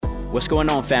What's going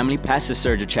on, family? Pastor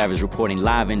Sergio Chavez reporting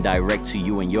live and direct to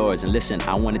you and yours. And listen,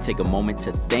 I want to take a moment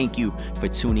to thank you for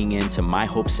tuning in to My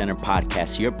Hope Center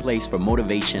podcast, your place for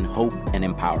motivation, hope, and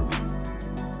empowerment.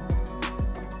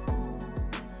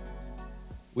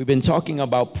 We've been talking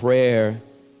about prayer,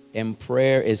 and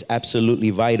prayer is absolutely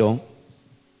vital.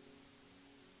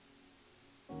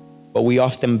 But we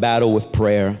often battle with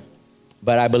prayer.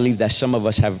 But I believe that some of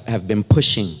us have been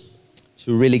pushing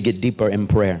to really get deeper in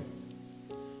prayer.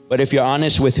 But if you're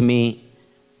honest with me,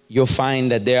 you'll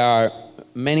find that there are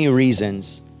many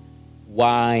reasons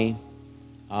why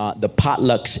the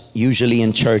potlucks usually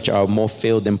in church are more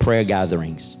filled than prayer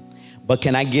gatherings. But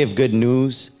can I give good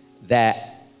news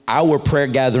that our prayer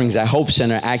gatherings at Hope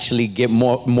Center actually get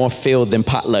more filled than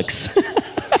potlucks?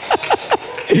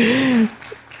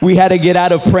 We had to get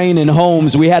out of praying in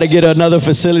homes. We had to get another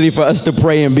facility for us to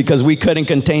pray in because we couldn't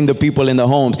contain the people in the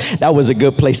homes. That was a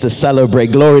good place to celebrate.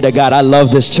 Glory to God. I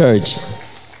love this church.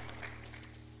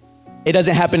 It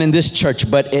doesn't happen in this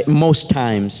church, but most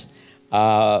times,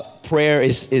 prayer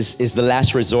is the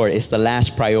last resort. It's the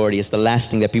last priority. It's the last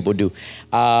thing that people do.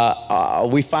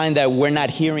 We find that we're not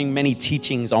hearing many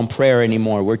teachings on prayer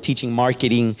anymore. We're teaching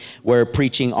marketing. We're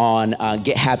preaching on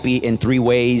get happy in 3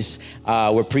 ways.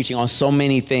 We're preaching on so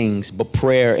many things, but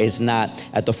prayer is not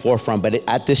at the forefront. But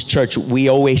at this church, we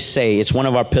always say, it's one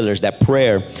of our pillars, that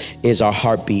prayer is our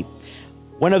heartbeat.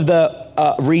 One of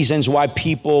the reasons why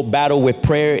people battle with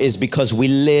prayer is because we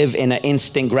live in an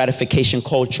instant gratification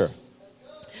culture.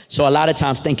 So a lot of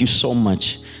times, thank you so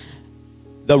much.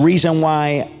 The reason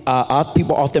why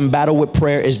people often battle with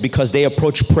prayer is because they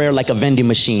approach prayer like a vending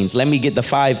machines. Let me get the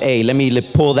 5A. Let me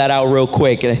pull that out real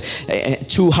quick.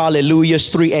 2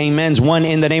 hallelujahs, 3 amens, 1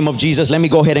 in the name of Jesus. Let me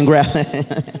go ahead and grab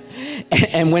it.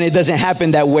 And when it doesn't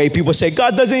happen that way, people say,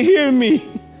 God doesn't hear me.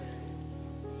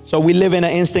 So we live in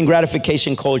an instant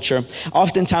gratification culture.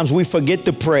 Oftentimes we forget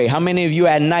to pray. How many of you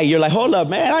at night, you're like, hold up,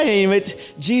 man, I ain't even,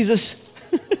 Jesus,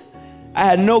 I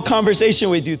had no conversation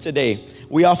with you today.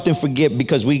 We often forget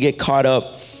because we get caught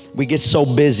up. We get so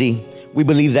busy. We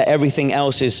believe that everything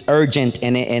else is urgent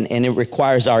and it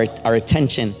requires our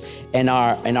attention and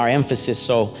our emphasis.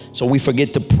 So we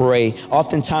forget to pray.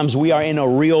 Oftentimes we are in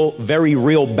a very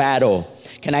real battle.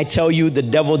 Can I tell you, the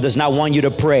devil does not want you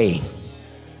to pray.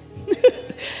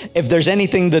 If there's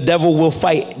anything the devil will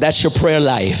fight, that's your prayer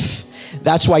life.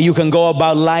 That's why you can go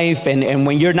about life and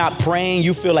when you're not praying,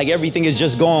 you feel like everything is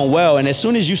just going well. And as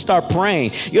soon as you start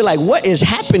praying, you're like, what is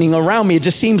happening around me? It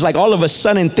just seems like all of a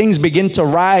sudden things begin to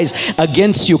rise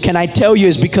against you. Can I tell you,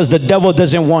 it's because the devil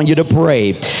doesn't want you to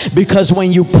pray. Because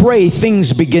when you pray,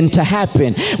 things begin to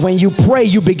happen. When you pray,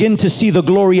 you begin to see the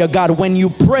glory of God. When you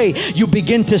pray, you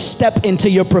begin to step into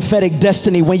your prophetic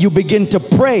destiny. When you begin to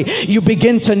pray, you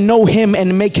begin to know him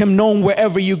and make him known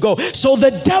wherever you go. So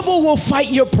the devil will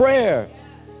fight your prayer.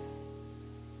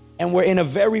 And we're in a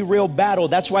very real battle.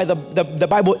 That's why the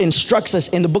Bible instructs us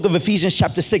in the book of Ephesians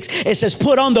chapter 6. It says,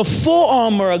 put on the full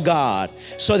armor of God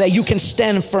so that you can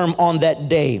stand firm on that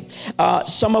day.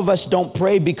 Some of us don't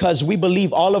pray because we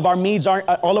believe all of our needs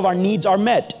are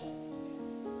met.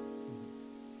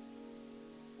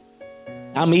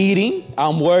 I'm eating,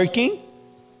 I'm working,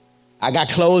 I got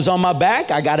clothes on my back,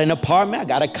 I got an apartment, I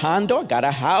got a condo, I got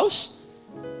a house,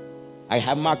 I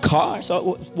have my car.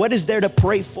 So what is there to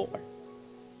pray for?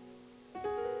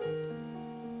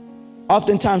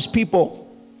 Oftentimes people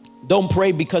don't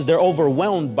pray because they're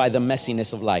overwhelmed by the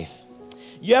messiness of life.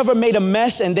 You ever made a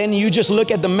mess and then you just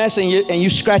look at the mess and you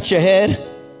scratch your head?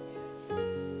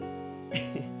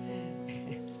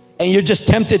 And you're just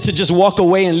tempted to just walk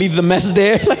away and leave the mess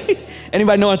there?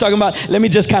 Anybody know what I'm talking about? Let me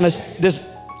just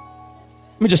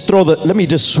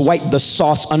swipe the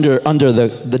sauce under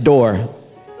the door.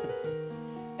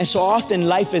 And so often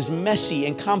life is messy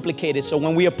and complicated. So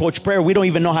when we approach prayer, we don't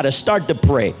even know how to start to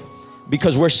pray.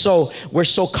 Because we're so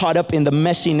caught up in the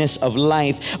messiness of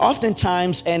life.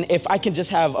 Oftentimes, and if I can just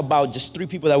have about just 3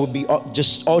 people that would be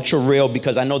just ultra real,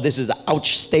 because I know this is an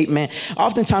ouch statement.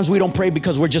 Oftentimes we don't pray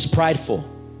because we're just prideful.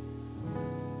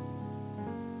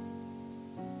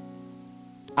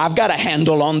 I've got a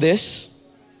handle on this.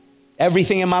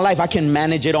 Everything in my life, I can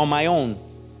manage it on my own.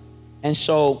 And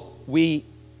so we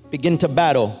begin to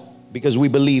battle because we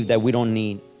believe that we don't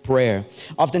need prayer.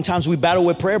 Oftentimes we battle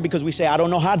with prayer because we say, I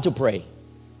don't know how to pray.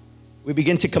 We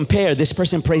begin to compare. This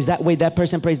person prays that way, that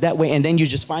person prays that way. And then you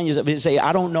just find yourself and say,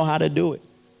 I don't know how to do it.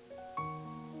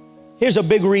 Here's a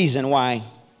big reason why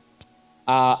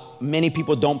many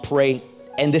people don't pray.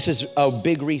 And this is a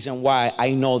big reason why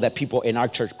I know that people in our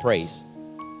church prays.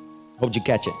 Hope you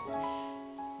catch it.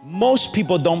 Most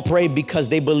people don't pray because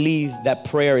they believe that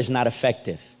prayer is not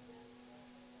effective.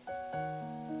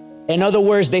 In other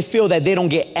words, they feel that they don't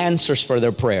get answers for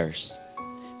their prayers.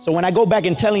 So when I go back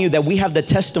and telling you that we have the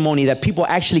testimony that people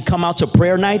actually come out to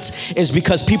prayer nights, is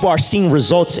because people are seeing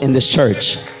results in this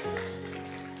church.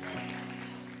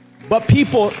 But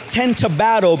people tend to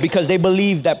battle because they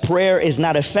believe that prayer is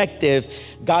not effective.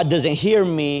 God doesn't hear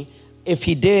me. If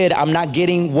he did, I'm not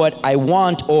getting what I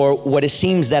want or what it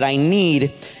seems that I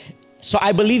need. So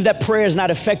I believe that prayer is not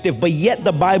effective, but yet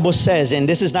the Bible says, and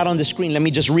this is not on the screen, let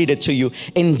me just read it to you.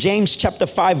 In James chapter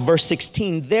 5, verse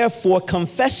 16, therefore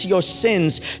confess your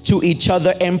sins to each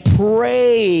other and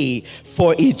pray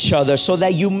for each other so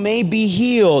that you may be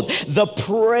healed. The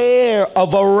prayer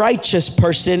of a righteous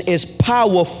person is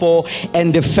powerful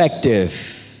and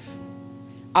effective.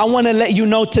 I want to let you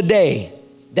know today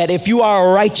that if you are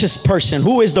a righteous person,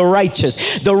 who is the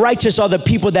righteous? The righteous are the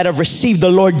people that have received the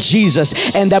Lord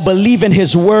Jesus and that believe in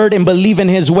his word and believe in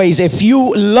his ways. If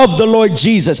you love the Lord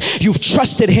Jesus, you've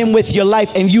trusted him with your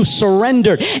life and you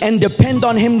surrendered and depend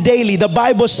on him daily, the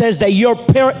Bible says that your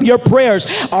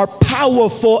prayers are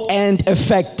powerful and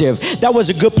effective. That was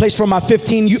a good place for my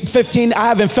 15. I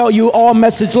haven't felt you all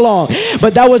message long,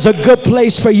 but that was a good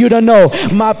place for you to know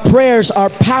my prayers are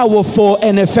powerful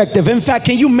and effective. In fact,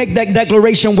 can you make that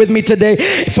declaration with me today?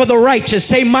 For the righteous,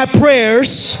 say my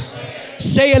prayers.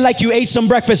 Say it like you ate some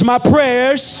breakfast. My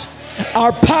prayers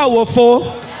are powerful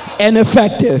and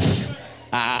effective.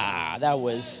 That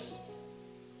was.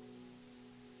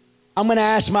 I'm gonna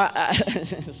ask my.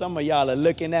 Some of y'all are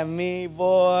looking at me,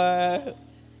 boy.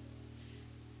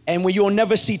 And when you'll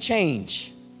never see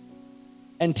change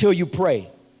until you pray.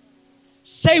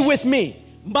 Say with me,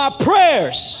 my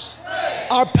prayers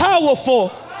are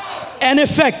powerful and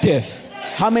effective.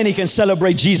 How many can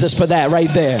celebrate Jesus for that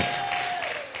right there?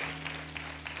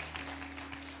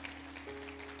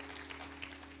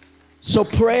 So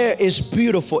prayer is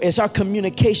beautiful. It's our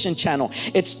communication channel.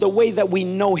 It's the way that we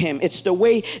know him. It's the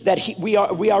way that we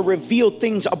are revealed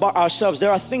things about ourselves.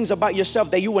 There are things about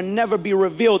yourself that you will never be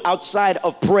revealed outside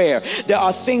of prayer. There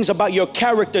are things about your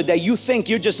character that you think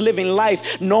you're just living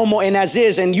life normal and as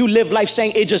is, and you live life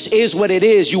saying it just is what it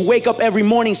is. You wake up every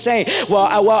morning saying,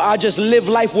 I just live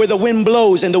life where the wind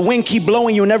blows and the wind keep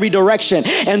blowing you in every direction,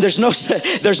 and there's no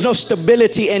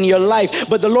stability in your life.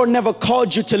 But the Lord never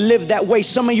called you to live that way.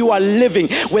 Some of you are living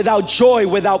without joy,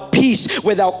 without peace,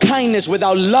 without kindness,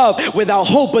 without love, without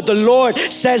hope. But the Lord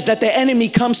says that the enemy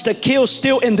comes to kill,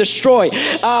 steal, and destroy.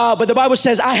 But the Bible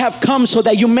says, I have come so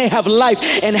that you may have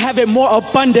life and have it more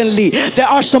abundantly. There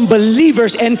are some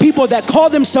believers and people that call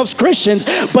themselves Christians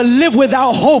but live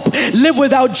without hope, live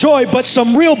without joy. But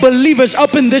some real believers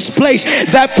up in this place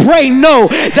that pray know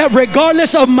that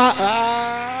regardless of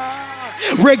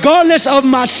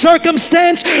my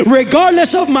circumstance,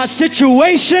 regardless of my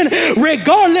situation,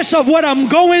 regardless of what I'm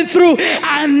going through,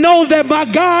 I know that my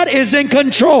God is in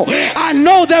control. I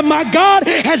know that my God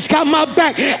has got my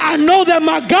back. I know that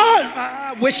my God,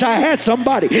 I wish I had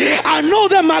somebody. I know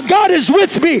that my God is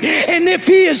with me. And if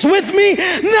he is with me,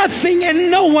 nothing and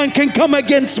no one can come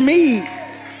against me.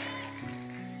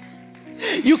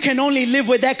 You can only live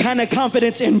with that kind of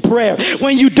confidence in prayer.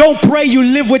 When you don't pray, you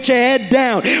live with your head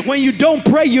down. When you don't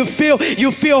pray, you feel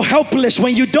helpless.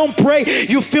 When you don't pray,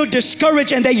 you feel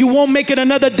discouraged and that you won't make it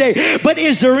another day. But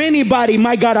is there anybody,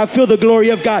 my God, I feel the glory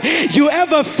of God, you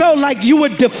ever felt like you were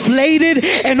deflated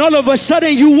and all of a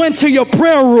sudden you went to your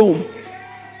prayer room?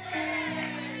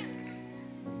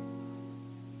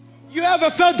 You ever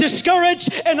felt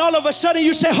discouraged and all of a sudden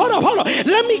you say, hold on,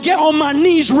 let me get on my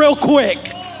knees real quick?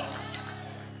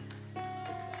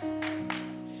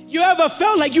 You ever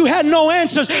felt like you had no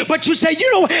answers, but you say, you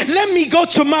know what, let me go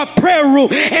to my prayer room.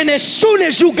 And as soon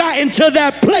as you got into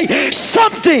that place,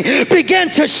 something began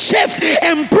to shift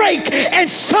and break, and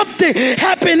something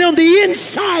happened on the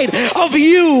inside of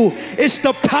you. It's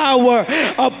the power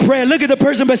of prayer. Look at the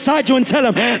person beside you and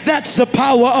tell them, that's the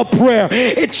power of prayer.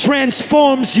 It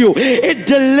transforms you. It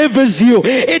delivers you.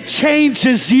 It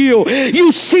changes you.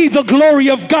 You see the glory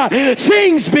of God.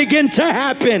 Things begin to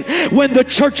happen when the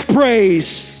church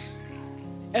prays.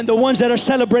 And the ones that are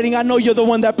celebrating, I know you're the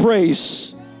one that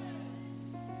prays.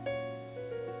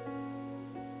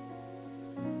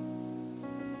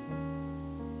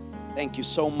 Thank you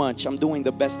so much. I'm doing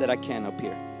the best that I can up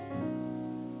here.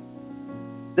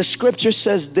 The scripture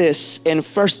says this in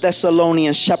 1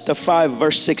 Thessalonians chapter 5,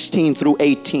 verse 16 through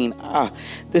 18.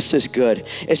 This is good.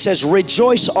 It says,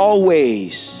 rejoice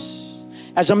always.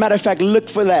 As a matter of fact, look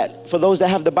for that. For those that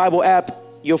have the Bible app,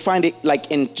 you'll find it like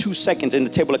in 2 seconds in the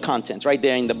table of contents, right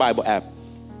there in the Bible app.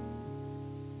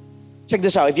 Check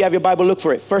this out. If you have your Bible, look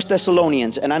for it. 1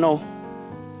 Thessalonians. And I know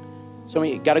some of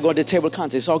you got to go to the table of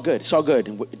contents. It's all good. It's all good.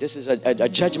 This is a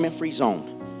judgment-free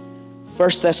zone.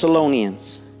 First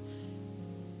Thessalonians.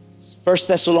 First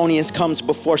Thessalonians comes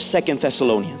before Second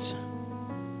Thessalonians.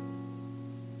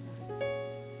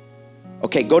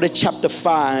 Okay, go to chapter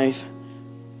 5,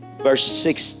 verse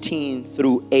 16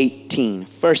 through 18.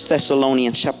 First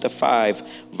Thessalonians chapter 5,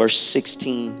 verse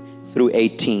 16 through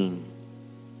 18.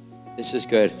 This is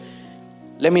good.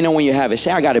 Let me know when you have it.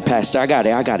 Say, I got it, Pastor. I got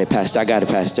it, Pastor. I got it,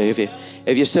 Pastor. If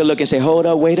you're still looking, say, hold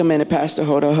up, wait a minute, Pastor.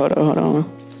 Hold on.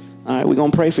 All right, we're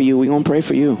going to pray for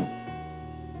you.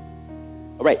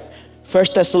 All right.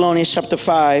 First Thessalonians chapter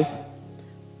 5,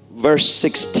 verse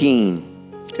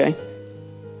 16. Okay.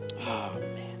 Oh,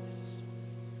 man.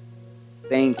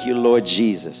 Thank you, Lord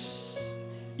Jesus.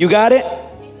 You got it?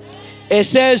 It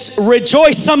says,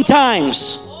 rejoice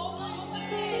sometimes.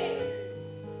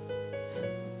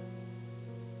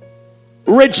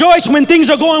 Rejoice when things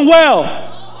are going well.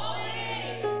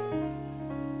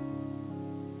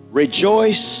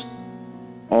 Rejoice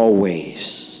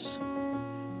always.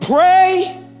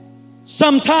 Pray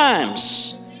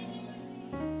sometimes.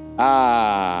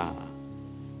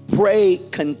 Pray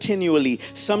continually.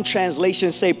 Some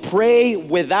translations say pray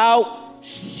without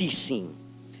ceasing.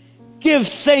 Give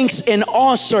thanks in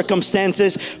all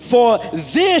circumstances, for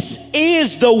this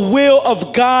is the will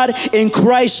of God in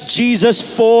Christ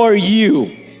Jesus for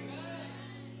you.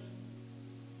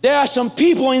 There are some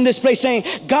people in this place saying,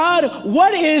 God,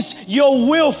 what is your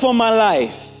will for my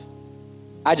life?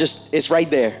 It's right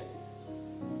there.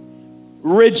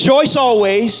 Rejoice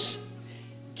always.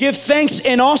 Give thanks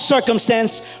in all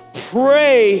circumstances.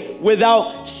 Pray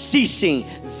without ceasing.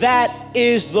 That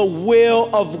is the will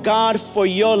of God for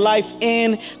your life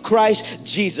in Christ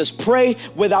Jesus. Pray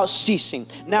without ceasing.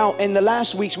 Now, in the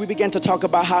last weeks, we began to talk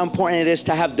about how important it is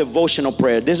to have devotional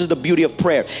prayer. This is the beauty of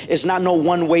prayer. It's not no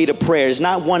one way to prayer. It's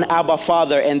not one Abba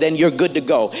Father and then you're good to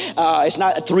go. It's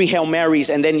not 3 Hail Marys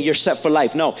and then you're set for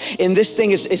life. No, in this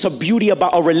thing, it's a beauty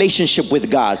about a relationship with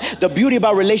God. The beauty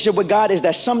about a relationship with God is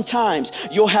that sometimes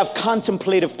you'll have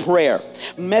contemplative prayer,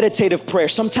 meditative prayer.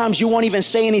 Sometimes you won't even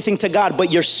say anything to God,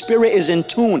 but your spirit is in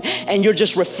tune and you're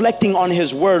just reflecting on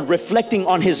His word, reflecting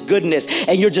on His goodness,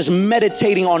 and you're just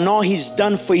meditating on all He's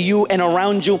done for you and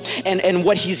around you and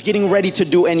what He's getting ready to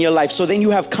do in your life. So then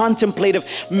you have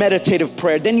contemplative, meditative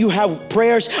prayer. Then you have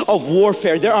prayers of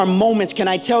warfare. There are moments, can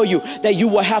I tell you, that you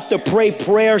will have to pray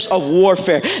prayers of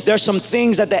warfare. There are some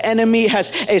things that the enemy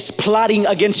is plotting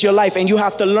against your life, and you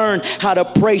have to learn how to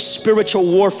pray spiritual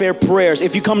warfare prayers.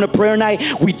 If you come to prayer night,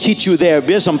 we teach you there.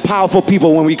 There's some powerful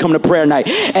people when we come to prayer night.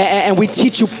 And we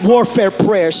teach you warfare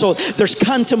prayers. So there's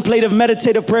contemplative,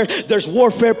 meditative prayer. There's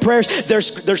warfare prayers.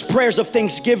 There's prayers of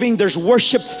thanksgiving. There's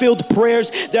worship-filled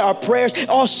prayers. There are prayers,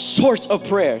 all sorts of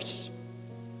prayers.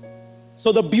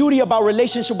 So the beauty about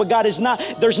relationship with God is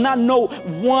there's not no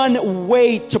one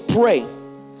way to pray.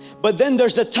 But then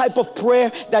there's the type of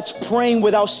prayer that's praying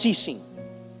without ceasing.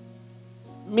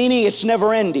 Meaning it's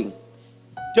never ending.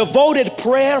 Devoted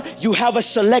prayer, you have a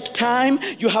select time,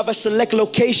 you have a select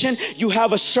location, you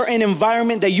have a certain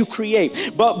environment that you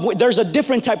create. But there's a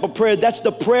different type of prayer. That's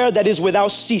the prayer that is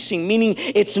without ceasing, meaning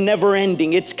it's never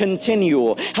ending, it's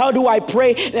continual. How do I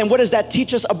pray? And what does that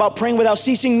teach us about praying without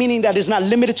ceasing? Meaning that it's not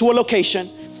limited to a location.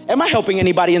 Am I helping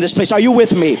anybody in this place? Are you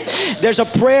with me? There's a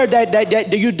prayer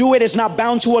that you do it. It's not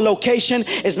bound to a location.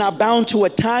 It's not bound to a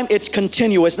time. It's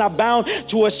continual. It's not bound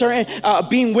to a certain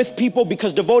being with people,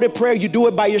 because devoted prayer, you do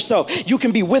it by yourself. You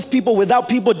can be with people, without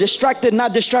people, distracted,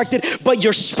 not distracted. But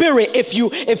your spirit, if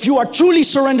you are truly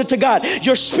surrendered to God,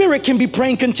 your spirit can be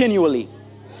praying continually.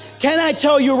 Can I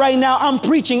tell you right now, I'm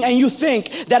preaching and you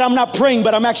think that I'm not praying,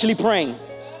 but I'm actually praying.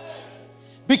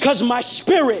 Because my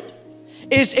spirit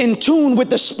is in tune with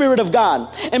the Spirit of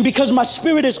God. And because my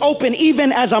spirit is open,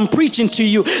 even as I'm preaching to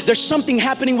you, there's something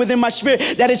happening within my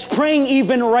spirit that is praying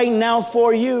even right now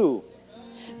for you.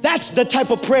 That's the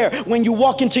type of prayer when you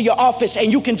walk into your office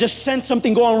and you can just sense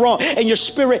something going wrong, and your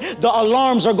spirit, the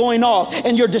alarms are going off,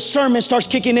 and your discernment starts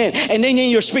kicking in, and then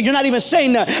in your spirit, you're not even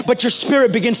saying that, but your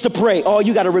spirit begins to pray. Oh,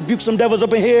 you got to rebuke some devils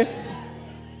up in here.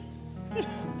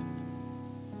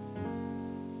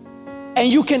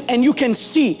 And you can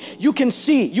see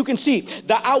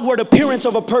the outward appearance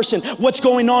of a person, what's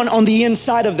going on the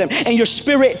inside of them. And your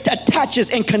spirit attaches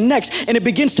and connects, and it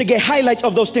begins to get highlights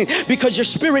of those things, because your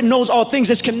spirit knows all things.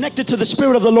 It's connected to the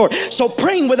Spirit of the Lord. So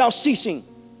praying without ceasing.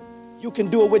 You can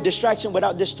do it with distraction,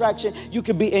 without distraction. You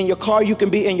can be in your car, you can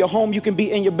be in your home, you can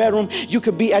be in your bedroom, you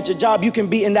could be at your job, you can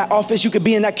be in that office, you could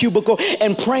be in that cubicle.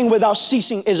 And praying without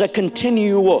ceasing is a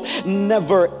continual,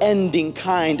 never-ending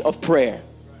kind of prayer.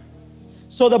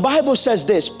 So the Bible says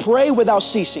this: pray without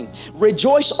ceasing,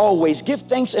 rejoice always, give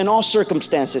thanks in all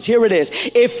circumstances. Here it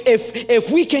is. If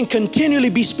we can continually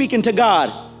be speaking to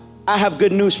God, I have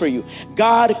good news for you.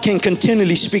 God can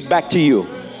continually speak back to you.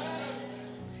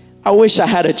 I wish I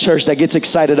had a church that gets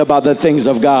excited about the things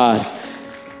of God.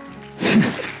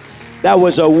 That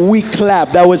was a weak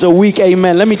clap. That was a weak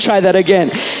amen. Let me try that again.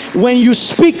 When you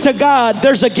speak to God,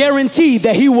 there's a guarantee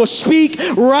that He will speak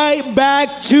right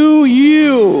back to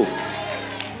you.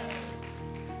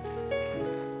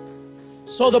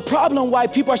 So the problem why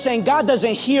people are saying God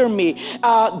doesn't hear me,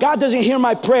 God doesn't hear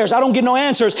my prayers, I don't get no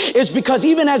answers, is because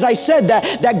even as I said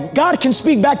that God can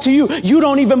speak back to you, you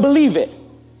don't even believe it.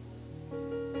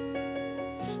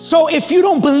 So if you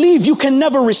don't believe, you can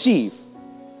never receive.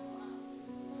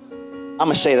 I'm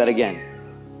going to say that again.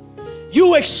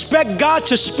 You expect God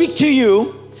to speak to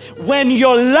you when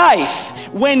your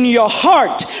life, when your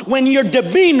heart, when your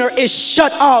demeanor is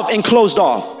shut off and closed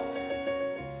off.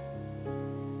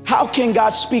 How can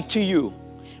God speak to you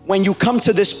when you come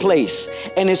to this place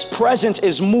and His presence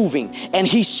is moving and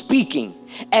He's speaking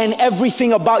and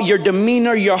everything about your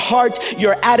demeanor, your heart,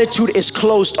 your attitude is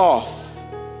closed off?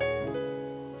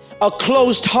 A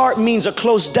closed heart means a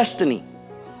closed destiny.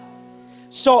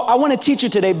 So I want to teach you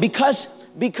today because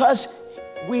we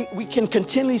can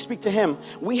continually speak to Him.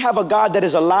 We have a God that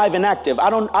is alive and active. I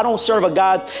don't serve a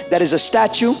God that is a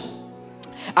statue.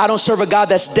 I don't serve a God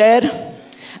that's dead.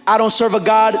 I don't serve a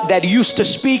God that used to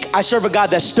speak. I serve a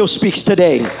God that still speaks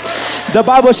today. The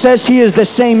Bible says He is the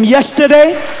same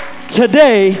yesterday,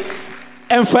 today,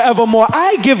 and forevermore.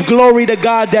 I give glory to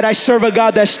God that I serve a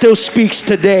God that still speaks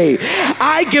today.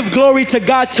 I give glory to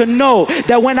God to know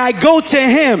that when I go to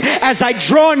Him, as I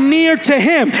draw near to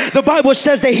Him, the Bible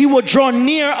says that He will draw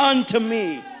near unto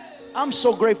me. I'm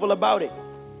so grateful about it.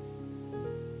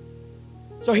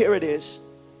 So here it is.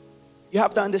 You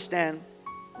have to understand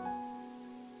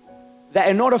that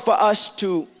in order for us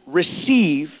to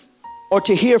receive or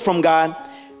to hear from God,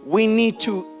 we need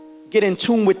to get in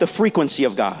tune with the frequency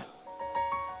of God.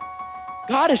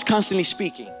 God is constantly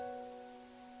speaking.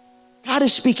 God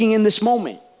is speaking in this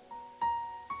moment.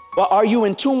 But are you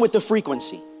in tune with the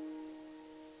frequency?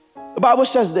 The Bible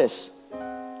says this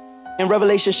in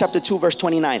Revelation chapter 2 verse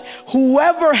 29.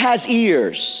 Whoever has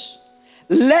ears,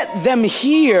 let them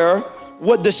hear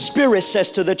what the Spirit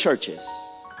says to the churches.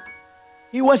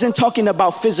 He wasn't talking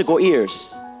about physical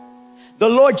ears. The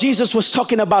Lord Jesus was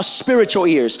talking about spiritual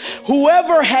ears.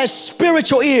 Whoever has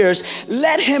spiritual ears,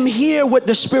 let him hear what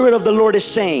the Spirit of the Lord is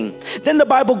saying. Then the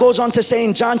Bible goes on to say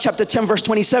in John chapter 10 verse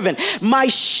 27, my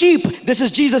sheep, this is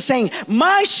Jesus saying,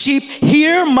 my sheep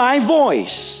hear my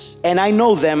voice, and I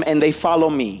know them and they follow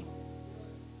me.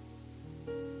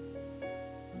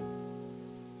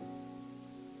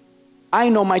 I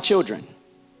know my children.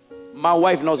 My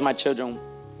wife knows my children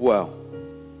well.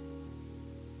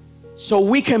 So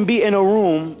we can be in a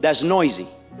room that's noisy.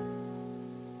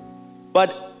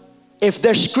 But if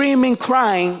they're screaming,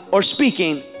 crying, or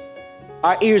speaking,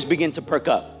 our ears begin to perk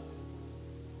up.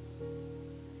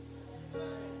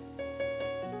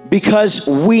 Because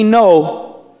we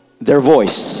know their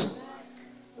voice.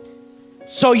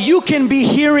 So you can be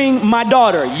hearing my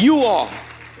daughter. You all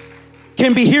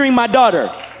can be hearing my daughter.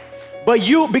 But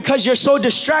you, because you're so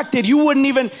distracted, you wouldn't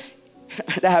even,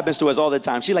 that happens to us all the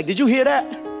time. She's like, did you hear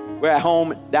that? We're at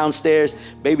home, downstairs,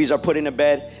 babies are put in the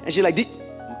bed. And she's like,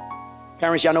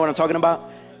 parents, y'all know what I'm talking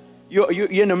about? You're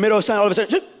in the middle of something, all of a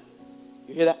sudden,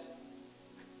 you hear that?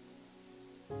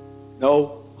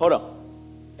 No, hold on.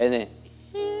 And then,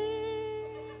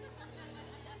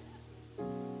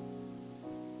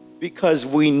 because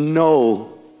we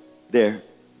know their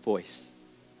voice.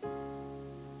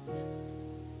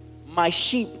 My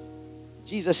sheep,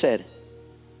 Jesus said,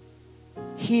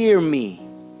 hear me.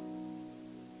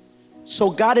 So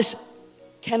God is,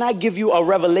 can I give you a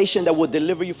revelation that will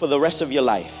deliver you for the rest of your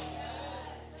life?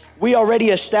 We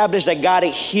already established that God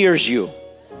hears you.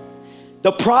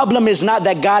 The problem is not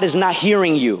that God is not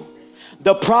hearing you.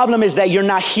 The problem is that you're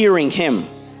not hearing Him.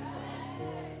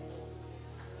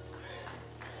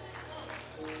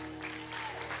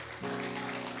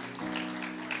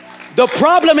 The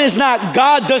problem is not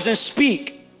God doesn't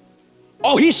speak.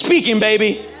 Oh, He's speaking,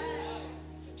 baby.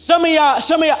 Some of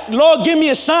y'all, Lord, give me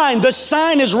a sign. The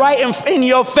sign is right in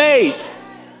your face.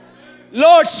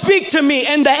 Lord, speak to me.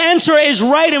 And the answer is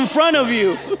right in front of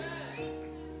you.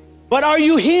 But are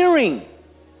you hearing?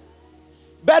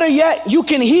 Better yet, you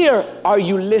can hear. Are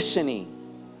you listening?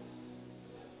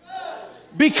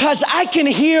 Because I can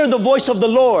hear the voice of the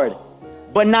Lord,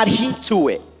 but not heed to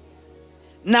it,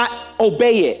 not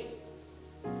obey it.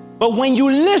 But when you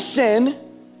listen,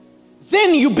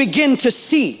 then you begin to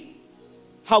see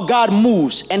how God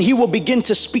moves, and He will begin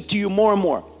to speak to you more and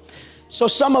more. So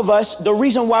some of us, the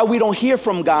reason why we don't hear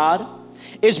from God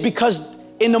is because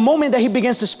in the moment that he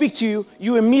begins to speak to you,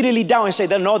 you immediately doubt and say,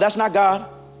 no, that's not God.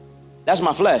 That's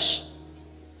my flesh.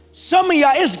 Some of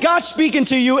y'all, it's God speaking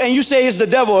to you and you say it's the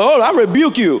devil. Oh, I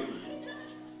rebuke you.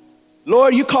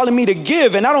 Lord, you calling me to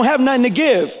give and I don't have nothing to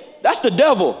give. That's the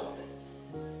devil.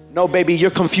 No, baby, you're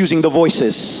confusing the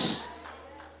voices.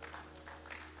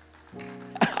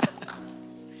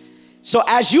 So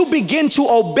as you begin to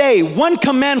obey one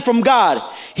command from God,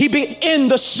 in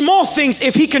the small things,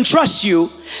 if he can trust you,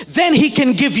 then he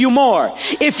can give you more.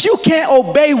 If you can't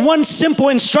obey one simple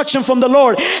instruction from the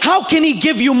Lord, how can he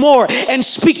give you more and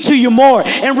speak to you more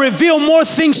and reveal more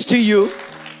things to you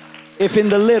if in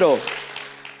the little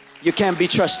you can't be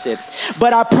trusted?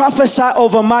 But I prophesy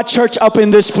over my church up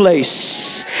in this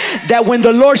place that when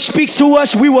the Lord speaks to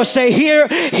us, we will say, here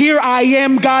I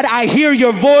am, God. I hear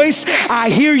your voice. I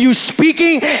hear you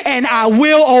speaking, and I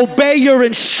will obey your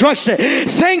instruction.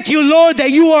 Thank you, Lord, that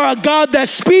you are a God that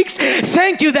speaks.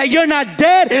 Thank you that you're not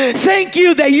dead. Thank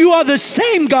you that you are the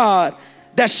same God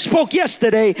that spoke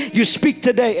yesterday. You speak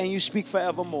today, and you speak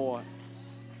forevermore.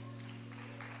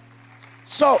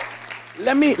 So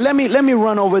let me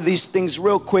run over these things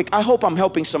real quick. I hope I'm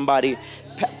helping somebody.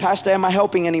 Pastor, am I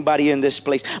helping anybody in this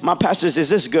place? My pastors, is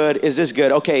this good? Is this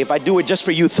good? Okay, if I do it just for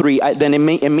you three, then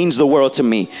it means the world to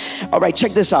me. All right,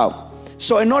 check this out.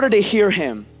 So in order to hear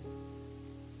him,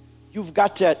 you've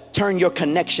got to turn your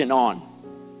connection on.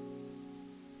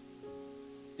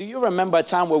 Do you remember a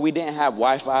time where we didn't have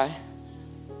Wi-Fi?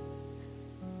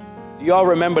 Y'all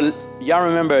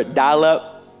remember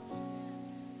dial-up?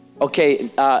 Okay,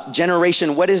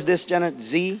 generation, what is this?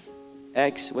 Z?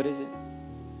 X? What is it?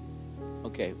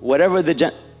 Okay, whatever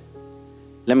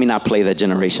let me not play that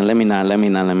generation. Let me not.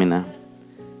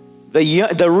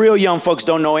 The real young folks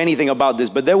don't know anything about this,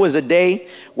 but there was a day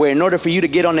where in order for you to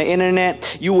get on the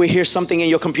internet, you would hear something in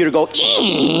your computer go.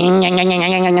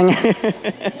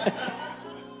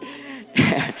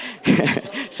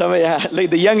 Some of y'all,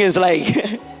 like the youngins, like,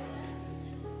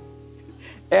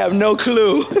 they have no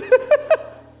clue.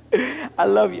 I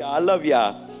love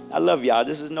y'all.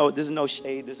 This is no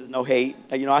shade. This is no hate.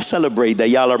 You know, I celebrate that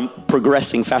y'all are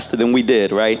progressing faster than we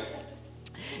did, right?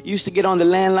 You used to get on the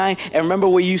landline, and remember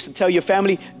what you used to tell your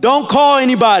family? Don't call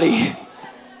anybody.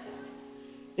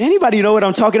 Anybody know what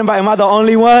I'm talking about? Am I the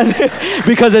only one?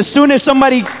 Because as soon as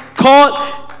somebody called,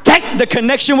 the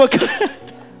connection would come.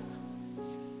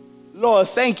 Lord,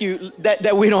 thank you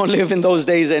that we don't live in those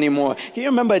days anymore. Can you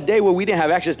remember a day where we didn't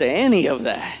have access to any of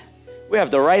that? We have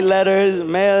to write letters,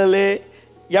 mail it.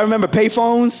 Y'all remember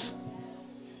payphones?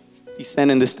 He's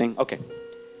sending this thing. Okay.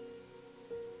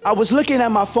 I was looking at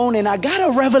my phone and I got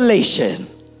a revelation.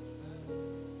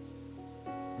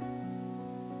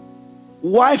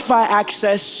 Wi-Fi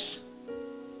access,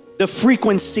 the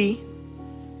frequency,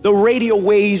 the radio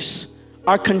waves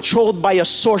are controlled by a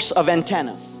source of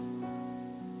antennas.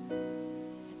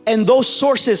 And those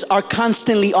sources are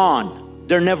constantly on.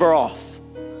 They're never off.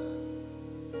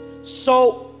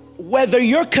 So whether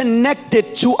you're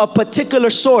connected to a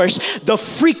particular source, the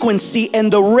frequency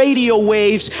and the radio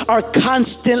waves are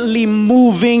constantly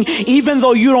moving. Even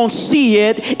though you don't see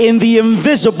it in the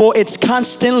invisible, it's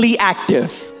constantly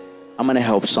active. I'm going to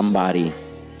help somebody.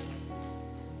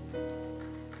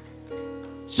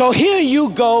 So here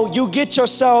you go, you get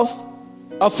yourself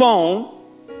a phone.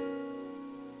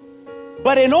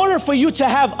 But in order for you to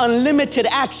have unlimited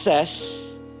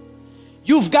access,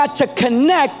 you've got to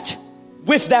connect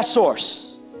with that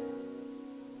source.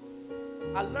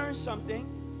 I learned something,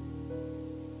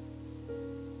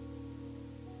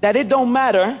 that it don't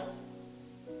matter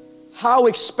how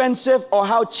expensive or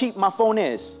how cheap my phone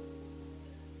is.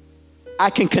 I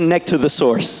can connect to the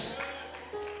source.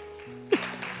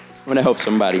 I'm gonna help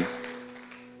somebody.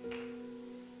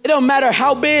 It don't matter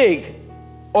how big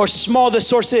or small the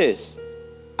source is.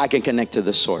 I can connect to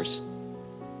the source.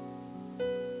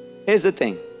 Here's the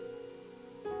thing.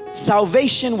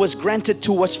 Salvation was granted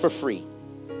to us for free.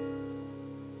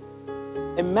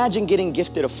 Imagine getting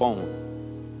gifted a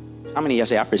phone. How many of y'all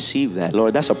say, I received that,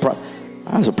 Lord? That's a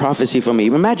prophecy for me.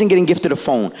 Imagine getting gifted a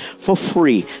phone for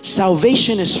free.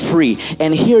 Salvation is free.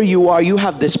 And here you are, you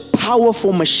have this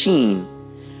powerful machine.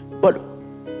 But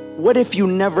what if you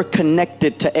never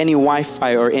connected to any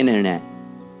Wi-Fi or internet?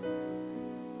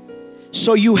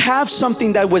 So you have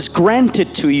something that was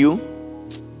granted to you.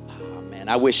 Oh man,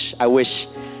 I wish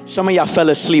some of y'all fell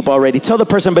asleep already. Tell the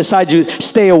person beside you,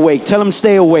 stay awake. Tell them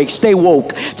stay awake, stay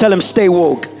woke. Tell them stay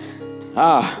woke.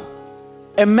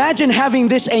 Imagine having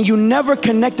this and you never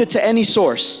connected to any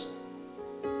source.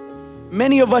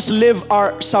 Many of us live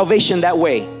our salvation that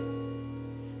way.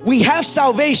 We have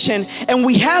salvation and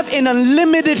we have an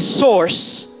unlimited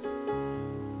source,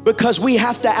 Because we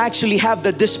have to actually have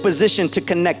the disposition to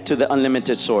connect to the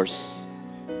unlimited source.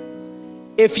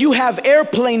 If you have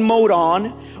airplane mode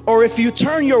on, or if you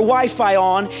turn your Wi-Fi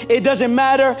on, it doesn't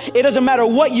matter. It doesn't matter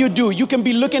what you do. You can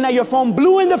be looking at your phone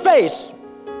blue in the face.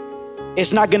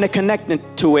 It's not going to connect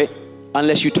to it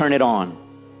unless you turn it on.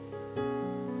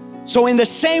 So in the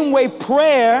same way,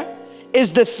 prayer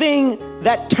is the thing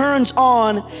that turns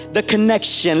on the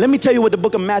connection. Let me tell you what the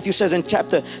book of Matthew says in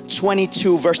chapter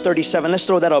 22, verse 37. Let's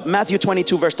throw that up. Matthew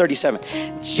 22, verse 37.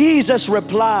 Jesus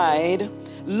replied,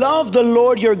 love the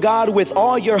Lord your God with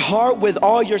all your heart, with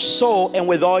all your soul, and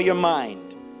with all your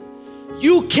mind.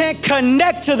 You can't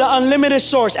connect to the unlimited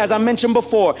source, as I mentioned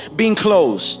before, being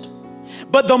closed.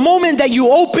 But the moment that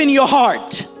you open your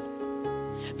heart,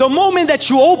 the moment that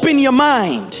you open your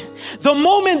mind, the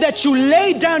moment that you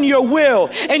lay down your will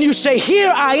and you say,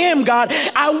 here I am, God,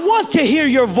 I want to hear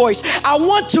your voice. I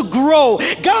want to grow.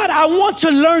 God, I want to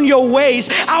learn your ways.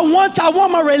 I want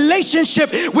my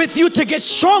relationship with you to get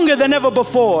stronger than ever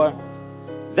before.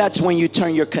 That's when you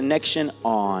turn your connection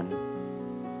on.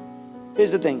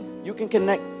 Here's the thing. You can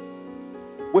connect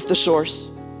with the source,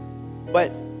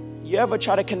 but you ever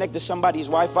try to connect to somebody's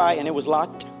Wi-Fi and it was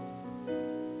locked?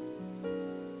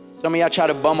 Some of y'all try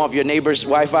to bum off your neighbor's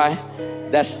Wi-Fi.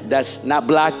 That's not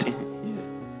blocked.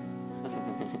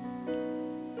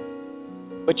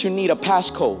 But you need a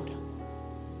passcode.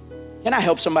 Can I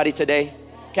help somebody today?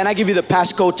 Can I give you the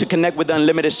passcode to connect with the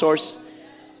unlimited source?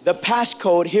 The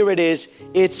passcode, here it is.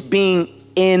 It's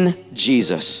being in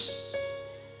Jesus.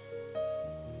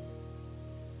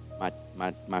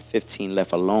 My 15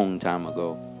 left a long time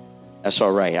ago. That's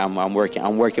all right. I'm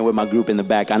working with my group in the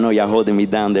back. I know y'all holding me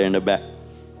down there in the back.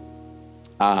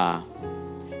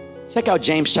 Check out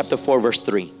James chapter 4 verse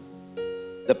 3.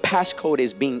 The passcode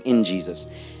is being in Jesus.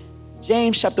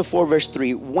 James chapter 4 verse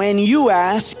 3. When you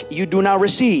ask, you do not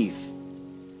receive.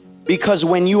 Because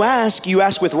when you ask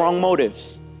with wrong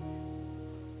motives.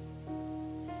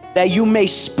 That you may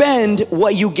spend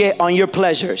what you get on your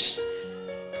pleasures.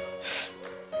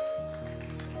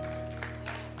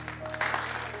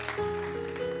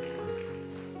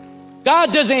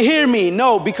 God doesn't hear me.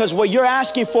 No, because what you're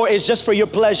asking for is just for your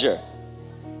pleasure.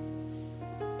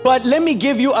 But let me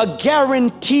give you a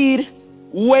guaranteed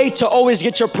way to always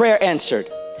get your prayer answered.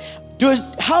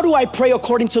 How do I pray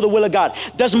according to the will of God?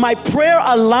 Does my prayer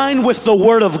align with the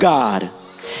word of God?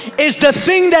 Is the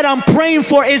thing that I'm praying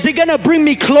for, is it gonna bring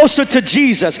me closer to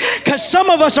Jesus? Because some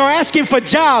of us are asking for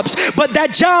jobs, but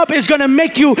that job is gonna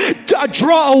make you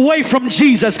draw away from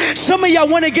Jesus. Some of y'all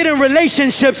want to get in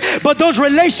relationships, but those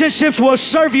relationships will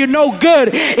serve you no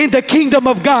good in the kingdom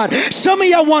of God. Some of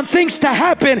y'all want things to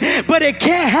happen, but it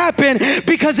can't happen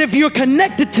because if you're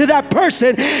connected to that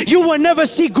person, you will never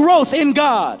see growth in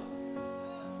God.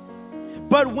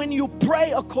 But when you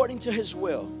pray according to His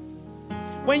will,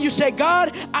 when you say,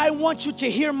 God, I want you to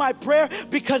hear my prayer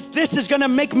because this is going to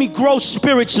make me grow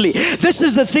spiritually. This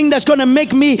is the thing that's going to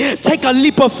make me take a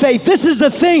leap of faith. This is the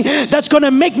thing that's going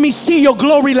to make me see your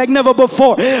glory like never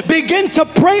before. Begin to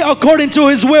pray according to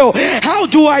His will. How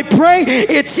do I pray?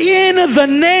 It's in the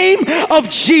name of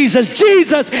Jesus.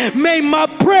 Jesus, may my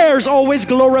prayers always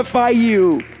glorify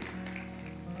you.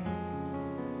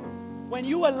 When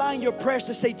you align your prayers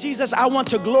to say, Jesus, I want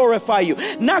to glorify you,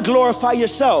 not glorify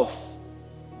yourself.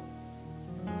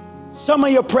 Some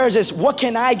of your prayers is, what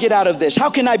can I get out of this? How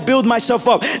can I build myself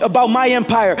up about my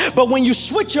empire? But when you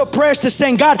switch your prayers to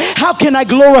saying, God, how can I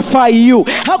glorify you?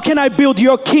 How can I build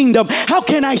your kingdom? How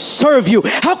can I serve you?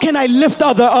 How can I lift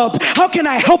other up? How can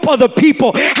I help other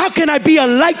people? How can I be a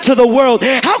light to the world?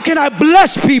 How can I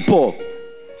bless people?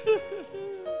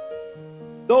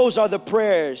 Those are the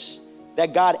prayers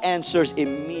that God answers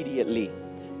immediately.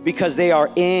 Because they are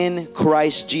in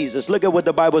Christ Jesus. Look at what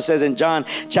the Bible says in John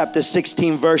chapter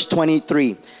 16 verse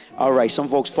 23. All right, some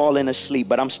folks falling asleep,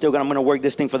 but I'm going to work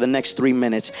this thing for the next 3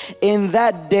 minutes. In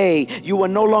that day, you will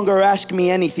no longer ask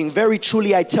me anything. Very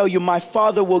truly, I tell you, my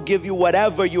Father will give you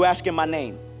whatever you ask in my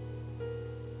name.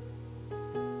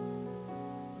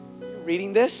 You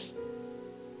reading this?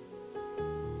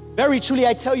 Very truly,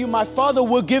 I tell you, my Father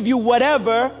will give you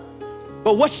whatever.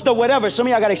 But what's the whatever? Some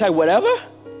of y'all got excited. Whatever?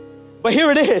 But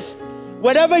here it is.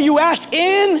 Whatever you ask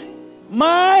in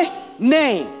my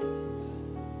name.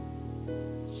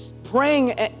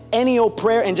 Praying any old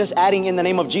prayer and just adding in the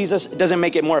name of Jesus doesn't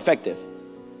make it more effective.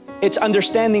 It's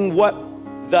understanding what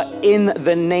the in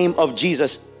the name of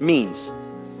Jesus means.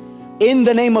 In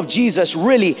the name of Jesus,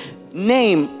 really,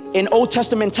 name in Old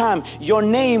Testament time, your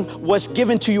name was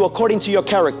given to you according to your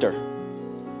character.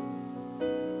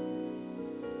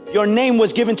 Your name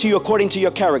was given to you according to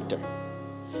your character.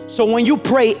 So when you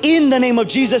pray in the name of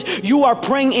Jesus, you are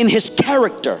praying in his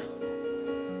character.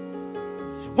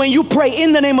 When you pray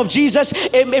in the name of Jesus,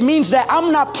 it means that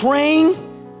I'm not praying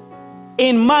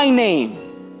in my name,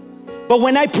 but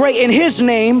when I pray in his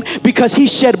name, because he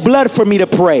shed blood for me to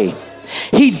pray.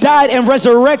 He died and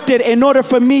resurrected in order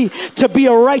for me to be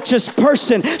a righteous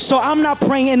person. So I'm not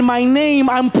praying in my name,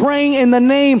 I'm praying in the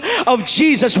name of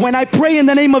Jesus. When I pray in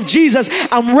the name of Jesus,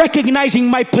 I'm recognizing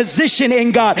my position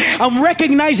in God. I'm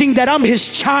recognizing that I'm his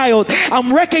child.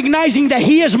 I'm recognizing that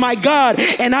he is my God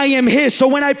and I am his. So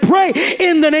when I pray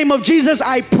in the name of Jesus,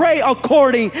 I pray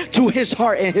according to his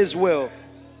heart and his will.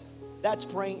 That's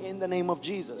praying in the name of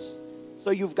Jesus.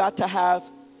 So you've got to have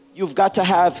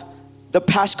the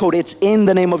passcode. It's in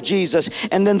the name of Jesus.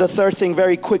 And then the third thing,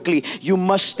 very quickly, you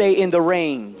must stay in the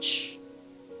range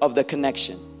of the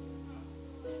connection.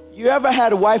 You ever had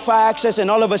Wi-Fi access and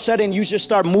all of a sudden you just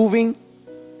start moving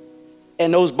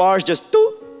and those bars just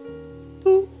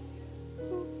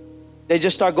they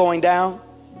just start going down?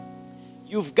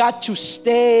 You've got to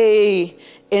stay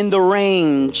in the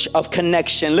range of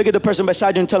connection. Look at the person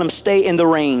beside you and tell them, stay in the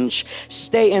range.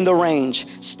 Stay in the range.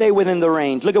 Stay within the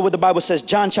range. Look at what the Bible says.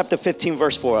 John chapter 15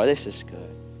 verse 4. Oh, this is good.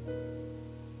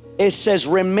 It says,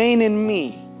 remain in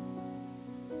me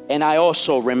and I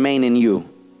also remain in you.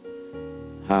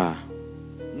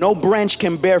 No branch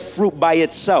can bear fruit by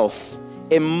itself.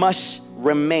 It must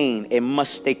remain. It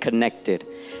must stay connected.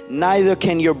 Neither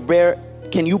can you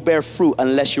bear fruit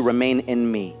unless you remain in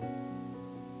me.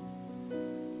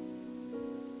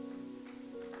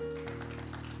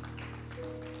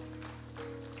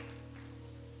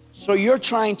 So you're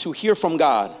trying to hear from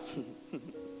God.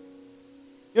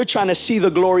 You're trying to see the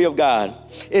glory of God.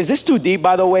 Is this too deep,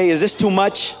 by the way? Is this too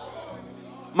much?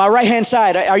 My right hand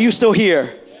side, are you still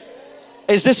here?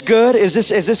 Is this good? Is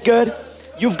this good?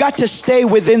 You've got to stay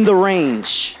within the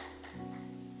range.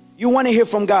 You want to hear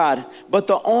from God, but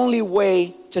the only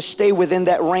way to stay within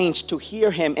that range, to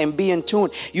hear him and be in tune,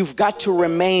 you've got to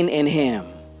remain in him.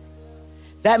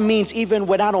 That means even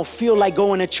when I don't feel like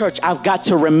going to church, I've got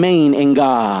to remain in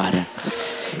God.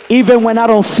 Even when I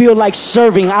don't feel like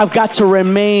serving, I've got to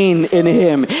remain in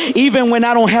him. Even when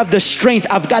I don't have the strength,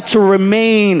 I've got to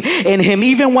remain in him.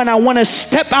 Even when I want to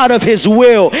step out of his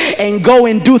will and go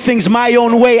and do things my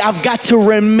own way, I've got to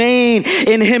remain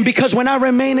in him. Because when I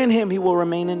remain in him, he will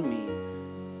remain in me.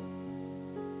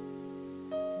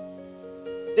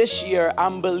 This year,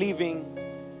 I'm believing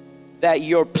that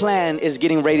your plan is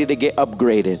getting ready to get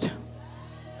upgraded.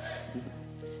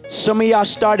 Some of y'all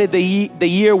started the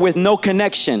year with no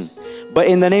connection. But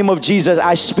in the name of Jesus,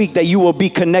 I speak that you will be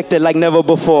connected like never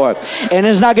before. And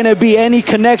it's not going to be any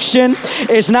connection.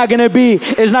 It's not going to be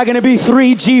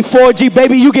 3G, 4G.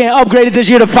 Baby, you getting upgraded this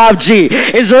year to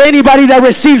 5G. Is there anybody that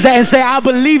receives that and say, I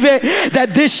believe it,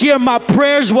 that this year my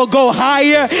prayers will go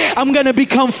higher. I'm going to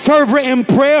become fervent in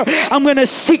prayer. I'm going to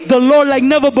seek the Lord like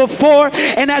never before.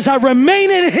 And as I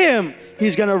remain in him,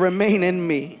 he's going to remain in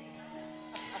me.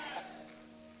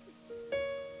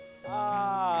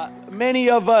 Many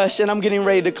of us, and I'm getting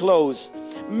ready to close,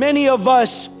 many of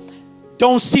us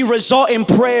don't see result in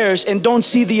prayers and don't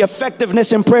see the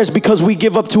effectiveness in prayers because we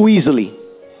give up too easily.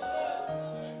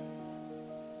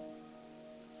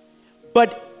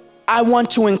 But I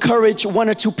want to encourage one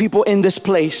or two people in this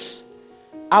place.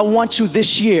 I want you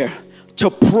this year to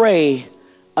pray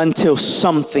until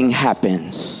something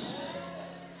happens.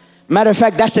 Matter of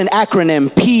fact, that's an acronym,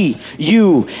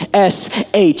 PUSH,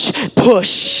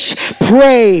 push.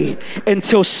 Pray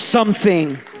until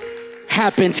something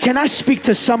happens. Can I speak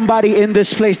to somebody in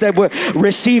this place that will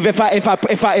receive if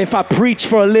I preach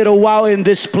for a little while in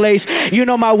this place? You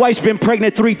know, my wife's been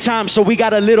pregnant 3 times, so we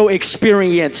got a little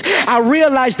experience. I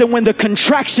realized that when the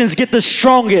contractions get the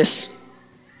strongest,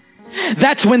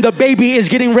 that's when the baby is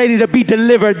getting ready to be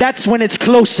delivered. That's when it's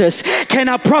closest. Can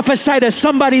I prophesy to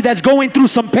somebody that's going through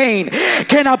some pain?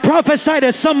 Can I prophesy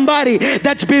to somebody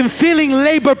that's been feeling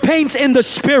labor pains in the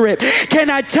spirit? Can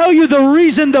I tell you the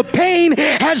reason the pain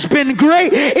has been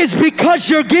great is because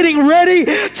you're getting ready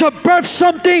to birth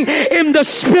something in the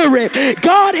spirit.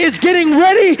 God is getting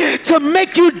ready to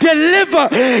make you deliver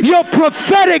your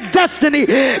prophetic destiny.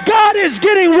 God is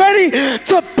getting ready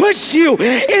to push you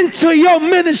into your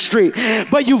ministry.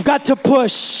 But you've got to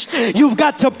push. You've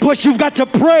got to push. You've got to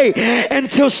pray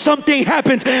until something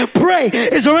happens. Pray.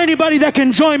 Is there anybody that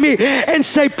can join me and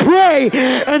say, pray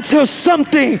until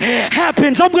something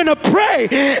happens? I'm going to pray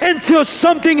until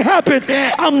something happens.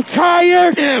 I'm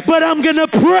tired, but I'm going to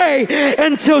pray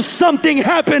until something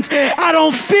happens. I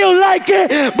don't feel like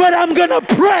it, but I'm going to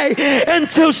pray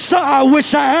until I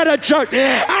wish I had a church.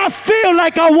 I feel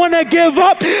like I want to give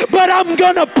up, but I'm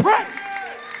going to pray.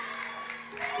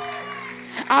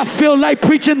 I feel like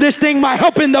preaching this thing, my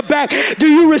help in the back. Do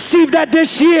you receive that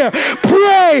this year?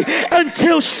 Pray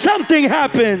until something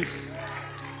happens.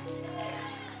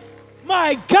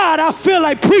 My God, I feel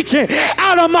like preaching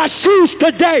out of my shoes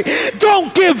today.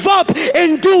 Don't give up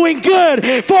in doing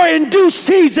good, for in due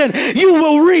season you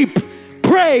will reap.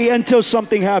 Pray until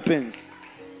something happens.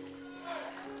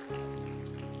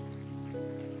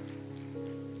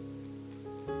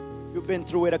 You've been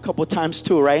through it a couple times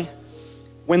too, right?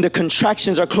 When the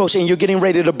contractions are close and you're getting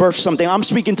ready to birth something. I'm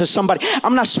speaking to somebody.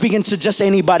 I'm not speaking to just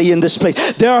anybody in this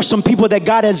place. There are some people that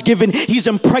God has given. He's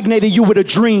impregnated you with a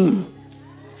dream.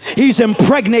 He's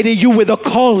impregnated you with a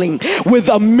calling, with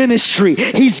a ministry.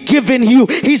 He's given you,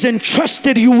 he's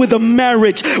entrusted you with a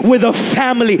marriage, with a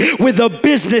family, with a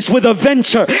business, with a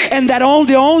venture. And that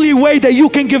the only way that you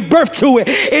can give birth to it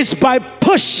is by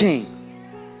pushing.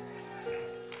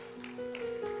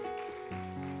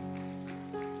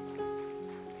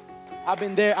 I've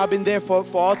been there for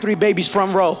all three babies,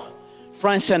 front row,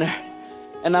 front center.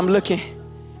 And I'm looking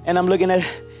at,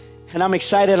 and I'm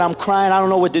excited, I'm crying, I don't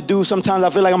know what to do. Sometimes I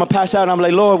feel like I'm gonna pass out and I'm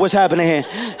like, Lord, what's happening here?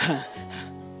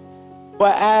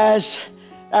 But as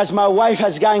my wife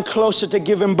has gotten closer to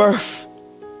giving birth,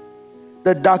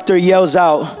 the doctor yells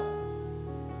out,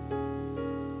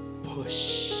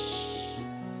 push.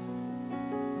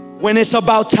 When it's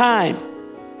about time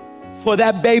for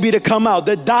that baby to come out,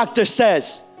 the doctor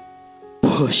says,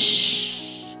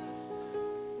 push.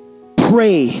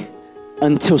 Pray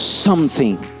until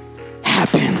something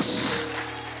happens.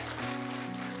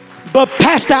 But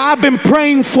Pastor, I've been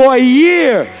praying for a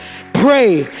year.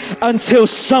 Pray until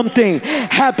something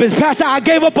happens. Pastor, I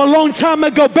gave up a long time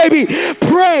ago. Baby,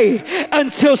 pray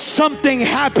until something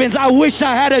happens. I wish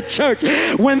I had a church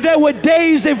when there were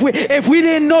days if we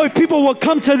didn't know if people would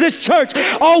come to this church,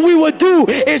 all we would do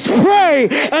is pray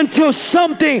until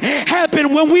something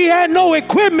happened. When we had no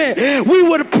equipment, we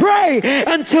would pray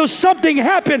until something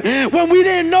happened. When we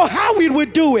didn't know how we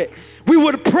would do it, we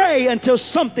would pray until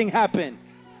something happened.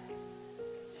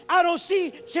 I don't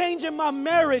see change in my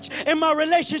marriage, in my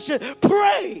relationship.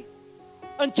 Pray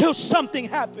until something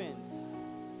happens.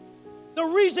 The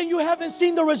reason you haven't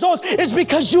seen the results is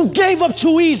because you gave up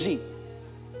too easy.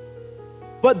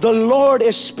 But the Lord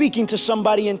is speaking to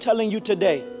somebody and telling you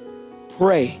today,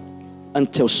 pray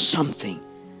until something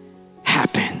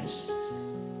happens.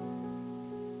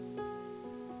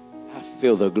 I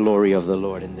feel the glory of the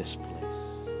Lord in this place.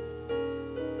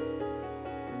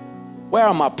 Where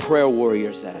are my prayer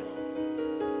warriors at? I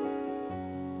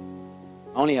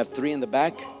only have 3 in the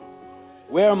back.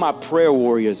 Where are my prayer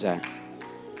warriors at?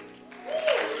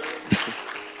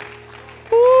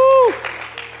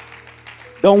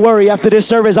 Don't worry, after this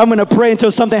service, I'm going to pray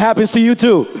until something happens to you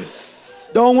too.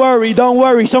 Don't worry, don't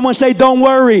worry. Someone say, don't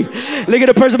worry. Look at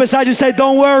the person beside you, say,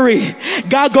 don't worry.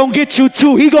 God gonna get you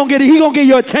too. He gonna get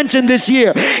your attention this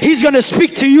year. He's gonna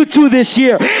speak to you too this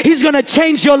year. He's gonna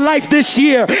change your life this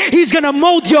year. He's gonna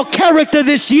mold your character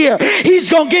this year. He's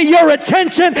gonna get your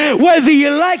attention whether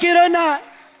you like it or not.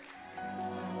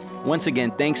 Once again,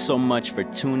 thanks so much for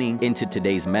tuning into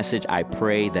today's message. I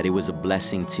pray that it was a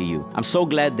blessing to you. I'm so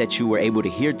glad that you were able to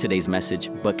hear today's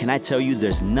message, but can I tell you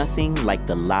there's nothing like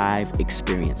the live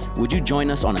experience. Would you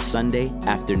join us on a Sunday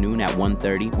afternoon at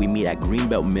 1:30? We meet at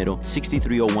Greenbelt Middle,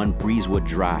 6301 Breezewood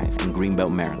Drive in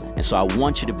Greenbelt, Maryland. And so I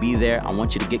want you to be there. I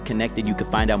want you to get connected. You can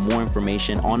find out more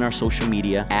information on our social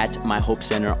media at My Hope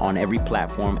Center on every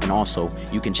platform. And also,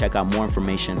 you can check out more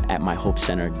information at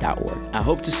myhopecenter.org. I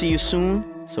hope to see you soon.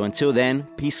 So until then,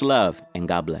 peace, love, and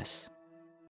God bless.